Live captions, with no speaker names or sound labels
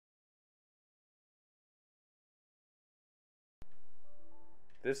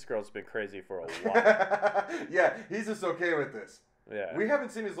This girl's been crazy for a while. Yeah, he's just okay with this. Yeah. We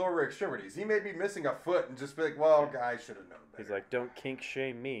haven't seen his lower extremities. He may be missing a foot and just be like, well, I should have known better. He's like, don't kink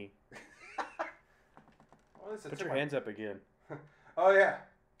shame me. Well, Put your hands up again. Oh, yeah.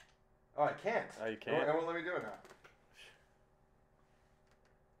 Oh, I can't. Oh, you can't? It won't let me do it now.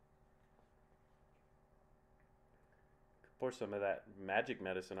 Pour some of that magic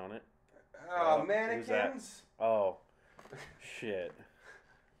medicine on it. Oh, mannequins? Oh, shit.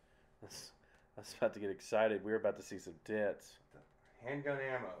 I was about to get excited. We were about to see some tits. Handgun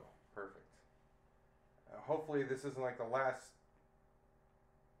ammo. Perfect. Hopefully this isn't like the last...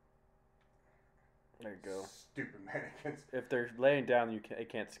 There you go. Stupid mannequins. If they're laying down, it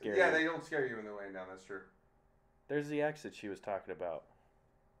can't scare you. Yeah, they don't scare you when they're laying down. That's true. There's the exit she was talking about.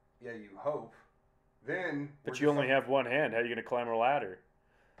 Yeah, you hope. Then... But you only have one hand. How are you going to climb a ladder?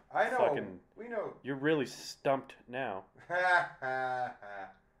 I know. We know. You're really stumped now. Ha ha ha.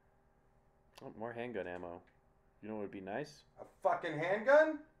 Oh, more handgun ammo. You know what would be nice? A fucking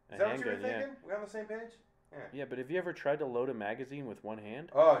handgun? Is that what you were handgun, thinking? We on the same page? Yeah. Yeah, but have you ever tried to load a magazine with one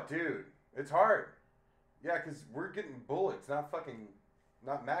hand? Oh, dude. It's hard. Yeah, because we're getting bullets, not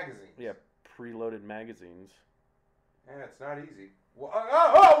magazines. Yeah, preloaded magazines. Yeah, it's not easy. Well,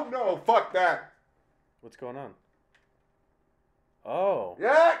 oh, no, fuck that. What's going on? Oh.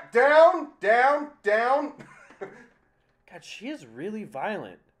 Yeah, down. God, she is really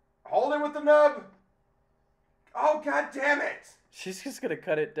violent. Hold it with the nub. Oh, god damn it. She's just going to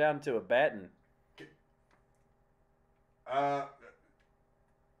cut it down to a batten.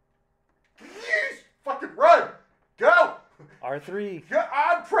 Fucking run. Go. R3.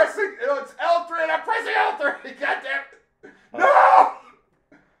 I'm pressing. It's L3 and I'm pressing L3. God damn it. No.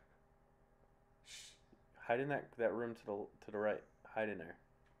 Hide in that room to the right. Hide in there.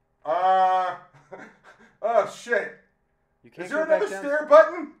 Oh shit. You can't. Is there another stair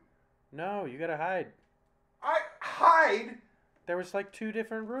button? No, you gotta hide. I hide? There was like 2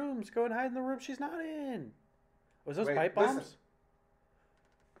 different rooms. Go and hide in the room she's not in. Was those Wait, pipe bombs? listen.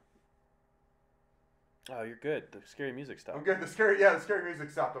 Oh, you're good. The scary music stopped. I'm good. The scary music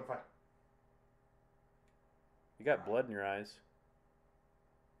stopped. I'm fine. You got blood in your eyes.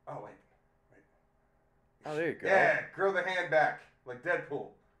 Oh wait. Oh, there you go. Yeah, grow the hand back like Deadpool.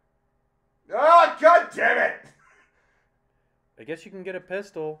 Oh, god damn it! I guess you can get a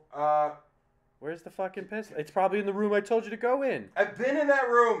pistol. Where's the fucking pistol? It's probably in the room I told you to go in. I've been in that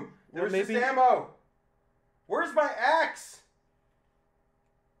room. There's just ammo. Where's my axe?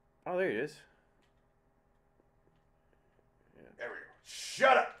 Oh, there it is. Yeah. There we go.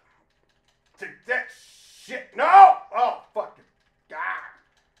 Shut up. Take that shit. No! Oh, fucking. God.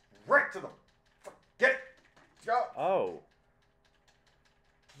 Right to the... Get it. Go. Oh.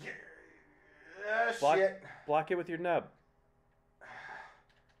 Yeah, shit. Block it with your nub.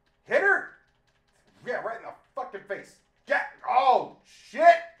 Hit her. Yeah, right in the fucking face. Get. Oh,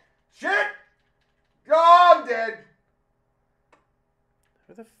 shit. Shit. Oh, I'm dead.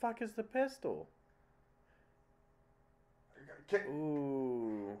 Where the fuck is the pistol?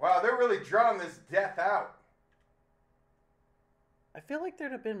 Ooh. Wow, they're really drawing this death out. I feel like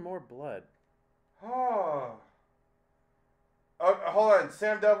there'd have been more blood. Oh. Hold on.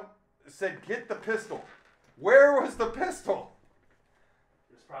 Sam Devil said, get the pistol. Where was the pistol?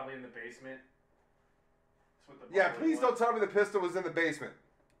 It was probably in the basement. Yeah, please don't tell me the pistol was in the basement.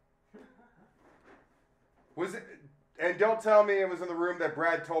 Was it? And don't tell me it was in the room that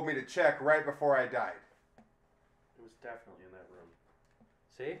Brad told me to check right before I died. It was definitely in that room.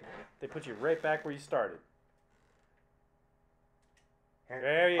 See? They put you right back where you started.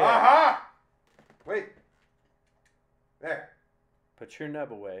 There you are. Aha! Wait. There. Put your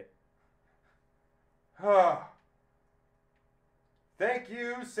nub away. Thank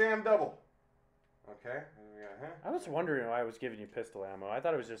you, Sam Double. Okay. I was wondering why I was giving you pistol ammo. I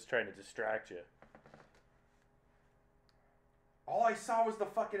thought it was just trying to distract you. All I saw was the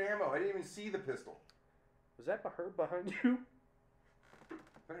fucking ammo. I didn't even see the pistol. Was that her behind you?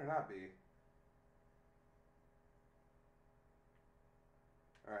 Better not be.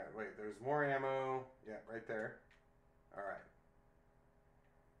 Alright, wait. There's more ammo. Yeah, right there. Alright.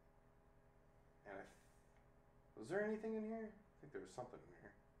 And was there anything in here? I think there was something in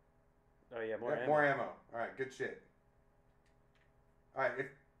here. Oh, yeah, more ammo. More ammo. Alright, good shit. Alright,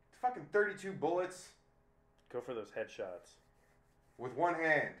 fucking 32 bullets. Go for those headshots. With one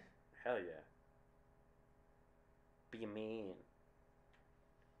hand. Hell yeah. Be a man.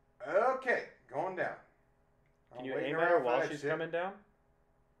 Okay, going down. Can you aim at her while she's coming down?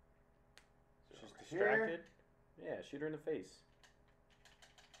 She's distracted. Yeah, shoot her in the face.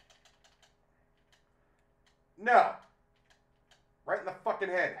 No. Right in the fucking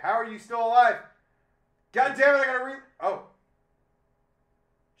fucking head. How are you still alive? God damn it, I gotta Oh.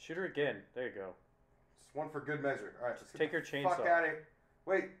 Shoot her again. There you go. It's one for good measure. Alright, let's Take her chainsaw. fuck out of here.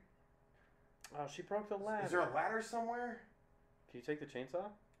 Wait. Oh, she broke the ladder. Is there a ladder somewhere? Can you take the chainsaw?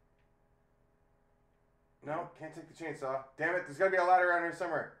 No, can't take the chainsaw. Damn it, there's gotta be a ladder around here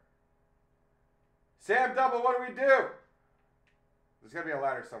somewhere. Sam Double, what do we do? There's gotta be a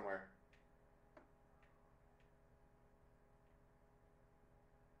ladder somewhere.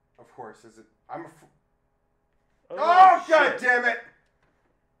 Of course, is it? Oh God damn it!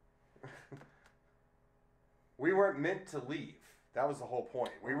 We weren't meant to leave. That was the whole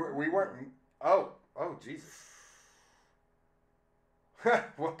point. We weren't. Oh Jesus!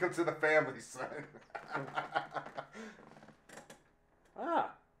 Welcome to the family, son.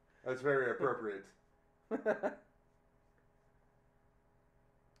 Ah, that's very appropriate.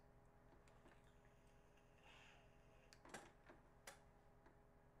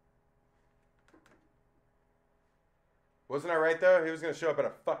 Wasn't I right though? He was gonna show up out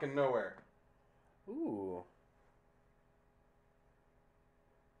of fucking nowhere. Ooh.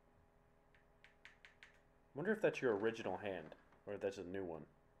 Wonder if that's your original hand, or if that's a new one.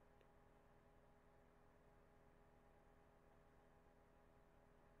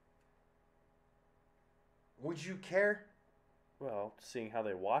 Would you care? Well, seeing how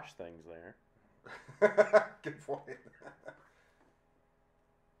they wash things there. Good point.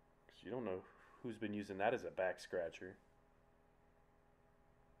 You don't know who's been using that as a back scratcher.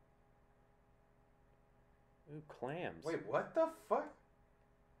 Ooh, clams. Wait, what the fuck?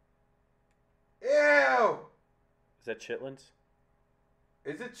 Ew! Is that chitlins?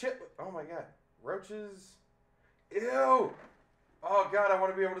 Is it Oh my god. Roaches. Ew! Oh god, I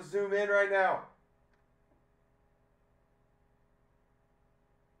want to be able to zoom in right now.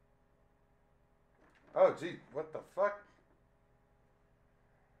 Oh gee, what the fuck?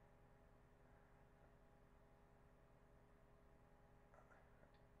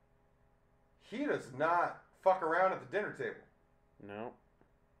 He does not fuck around at the dinner table. No.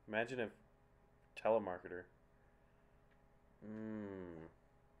 Imagine if telemarketer. Mmm.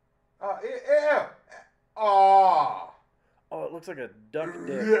 Oh, ew! Oh! Oh, it looks like a duck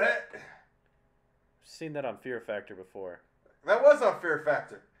dick. I've seen that on Fear Factor before. That was on Fear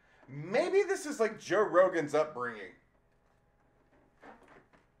Factor. Maybe this is like Joe Rogan's upbringing.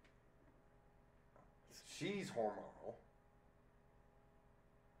 She's hormonal.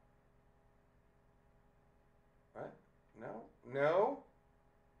 What? No? No?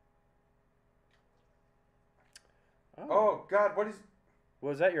 Oh God, what is...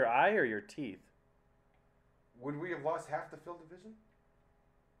 Was that your eye or your teeth? Would we have lost half the field of vision?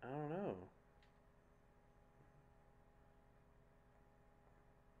 I don't know.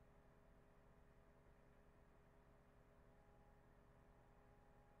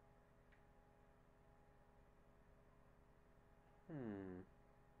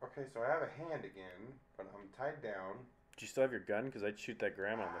 Okay, so I have a hand again, but I'm tied down. Do you still have your gun? Because I'd shoot that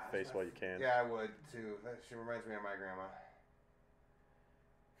grandma in the face while you can. Yeah, I would, too. She reminds me of my grandma.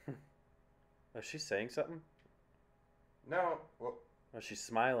 Is she saying something? No. Well, Oh, she's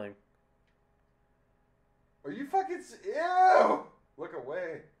smiling. Are you fucking... Ew! Look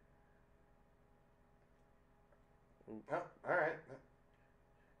away. Ooh. Oh, alright.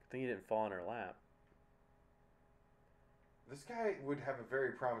 Good thing you didn't fall in her lap. This guy would have a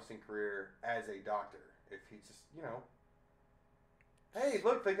very promising career as a doctor if he just, you know... Hey,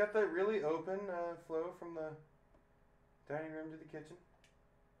 look, they got the really open flow from the dining room to the kitchen.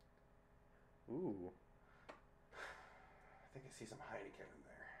 Ooh. I think I see some Heineken in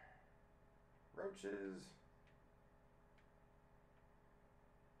there. Roaches.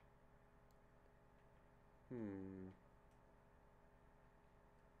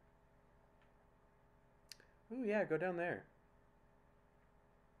 Ooh, yeah, go down there.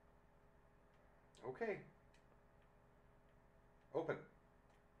 Okay. Open.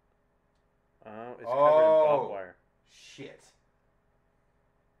 Oh, it's covered in barbed wire. Shit.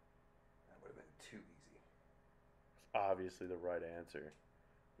 That would have been too easy. It's obviously the right answer.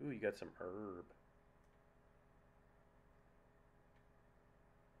 Ooh, you got some herb.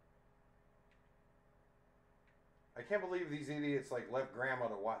 I can't believe these idiots like left grandma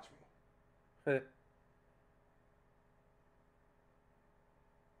to watch me. Is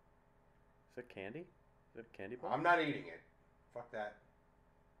that candy? Is that a candy bar? I'm not eating it. Fuck that.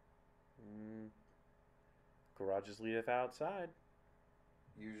 Garages lead outside.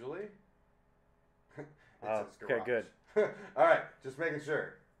 Usually. It Oh, says okay, garage. good. Alright, just making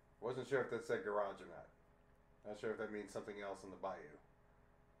sure. Wasn't sure if that said garage or not. Not sure if that means something else in the bayou.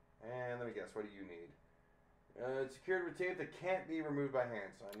 And let me guess, what do you need? It's secured with tape that can't be removed by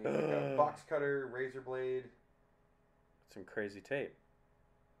hand. So I need like a box cutter, razor blade. Some crazy tape.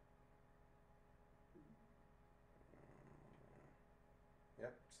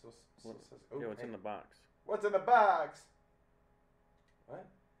 Yep, still says open. Yeah, what's in the box? What's in the box? What?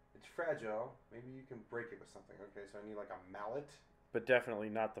 It's fragile. Maybe you can break it with something. Okay, so I need like a mallet. But definitely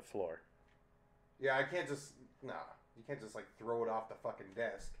not the floor. Yeah, I can't just... Nah. You can't just like throw it off the fucking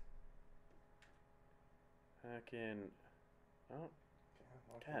desk. Fucking... Oh.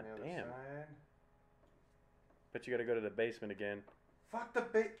 Okay, God damn. Side. But you gotta go to the basement again. Fuck the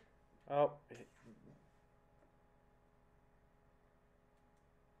bait. Oh.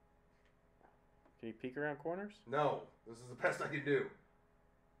 Can you peek around corners? No. This is the best I can do.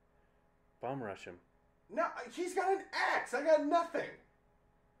 Bum rush him. No, he's got an axe. I got nothing.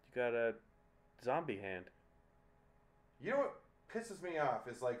 You got a zombie hand. You know what pisses me off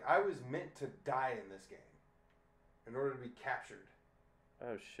is like I was meant to die in this game in order to be captured.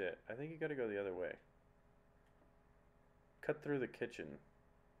 Oh shit. I think you gotta go the other way. Cut through the kitchen.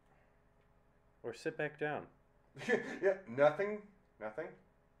 Or sit back down. Yeah, nothing. Nothing.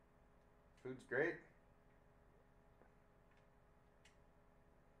 Food's great.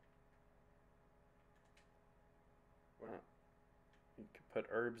 You could put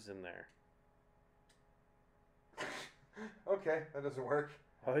herbs in there. Okay, that doesn't work.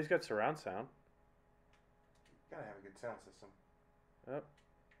 Oh, he's got surround sound. Gotta have a good sound system. Oh.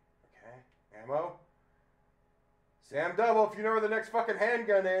 Okay, ammo. Sam Double, if you know where the next fucking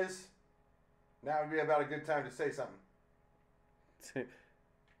handgun is, now would be about a good time to say something.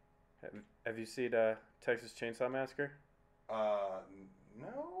 Have you seen Texas Chainsaw Massacre?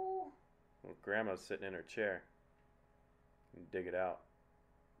 No. Well, Grandma's sitting in her chair. You can dig it out.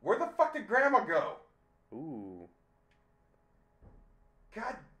 Where the fuck did Grandma go? Ooh.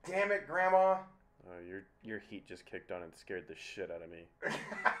 God damn it, Grandma. Oh, your heat just kicked on and scared the shit out of me.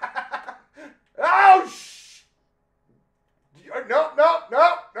 Oh, shh! Nope, nope,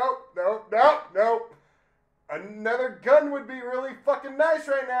 nope, nope, nope, nope, nope. Another gun would be really fucking nice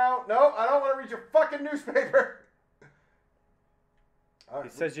right now. No, I don't want to read your fucking newspaper. He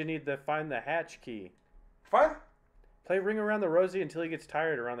says you need to find the hatch key. Fine. Play Ring Around the Rosie until he gets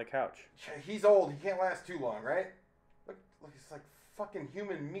tired around the couch. He's old. He can't last too long, right? Look, he's like fucking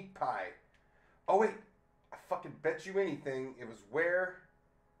human meat pie. Oh, wait. I fucking bet you anything it was where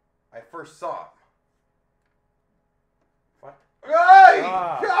I first saw him. What? Hey!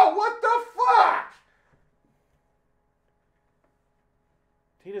 Oh, what the fuck?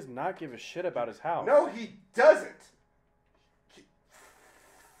 He does not give a shit about his house. No, he doesn't.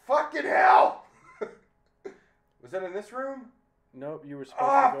 Fucking hell! Was that in this room? Nope, you were supposed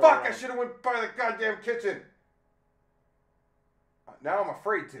to go fuck! around. I should have went by the goddamn kitchen. Now I'm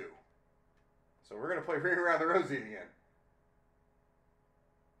afraid to. So we're gonna play Ring Around the Rosie again.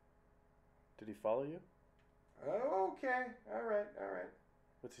 Did he follow you? Okay. All right.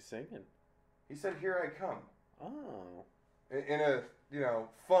 What's he singing? He said, "Here I come." Oh. In a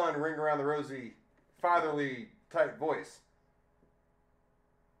fun Ring Around the Rosie, fatherly type voice.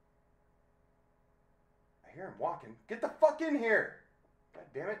 I hear him walking. Get the fuck in here! God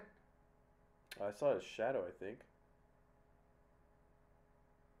damn it. I saw his shadow, I think.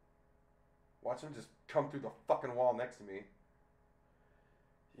 Watch him just come through the fucking wall next to me.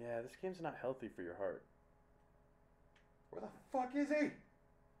 Yeah, this game's not healthy for your heart. Where the fuck is he?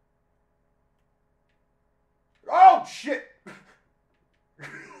 Oh, shit!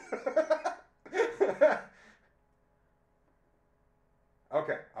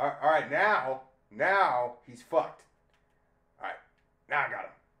 Okay, alright, now he's fucked. Alright, now I got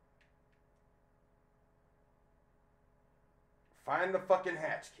him. Find the fucking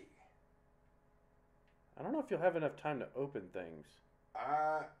hatch key. I don't know if you'll have enough time to open things.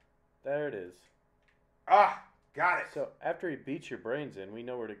 There it is. Got it. So, after he beats your brains in, we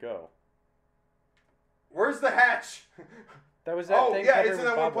know where to go. Where's the hatch? That was that thing. Oh, yeah, it's in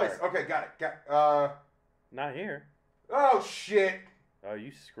that one place. Okay, got it. Not here. Oh, shit. Oh,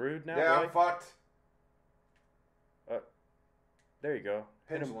 you screwed now, Yeah, boy? I'm fucked. There you go.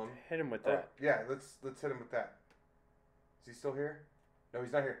 Pendulum. Hit him with that. Yeah, let's hit him with that. Is he still here? No,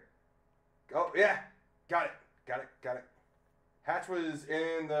 he's not here. Oh, yeah. Got it. Hatch was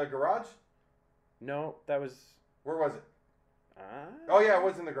in the garage? No, that was... Where was it? Ah. Oh, yeah, it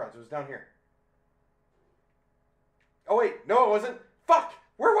was in the garage. It was down here. Oh, wait. No, it wasn't. Fuck!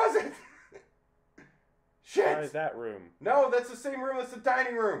 Where was it? Shit! Try that room. No, that's the same room. That's the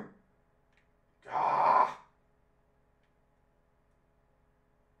dining room. Ah!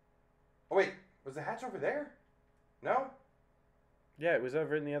 Oh, wait. Was the hatch over there? No? Yeah, it was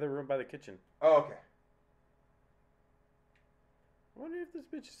over in the other room by the kitchen. Oh, okay. I wonder if this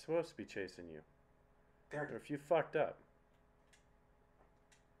bitch is supposed to be chasing you. There. Or if you fucked up.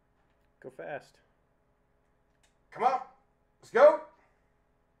 Go fast. Come on. Let's go.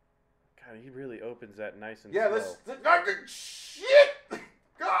 God, he really opens that nice and Yeah, slow. let's... Shit!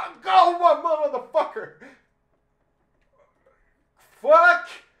 Go, one motherfucker! Fuck!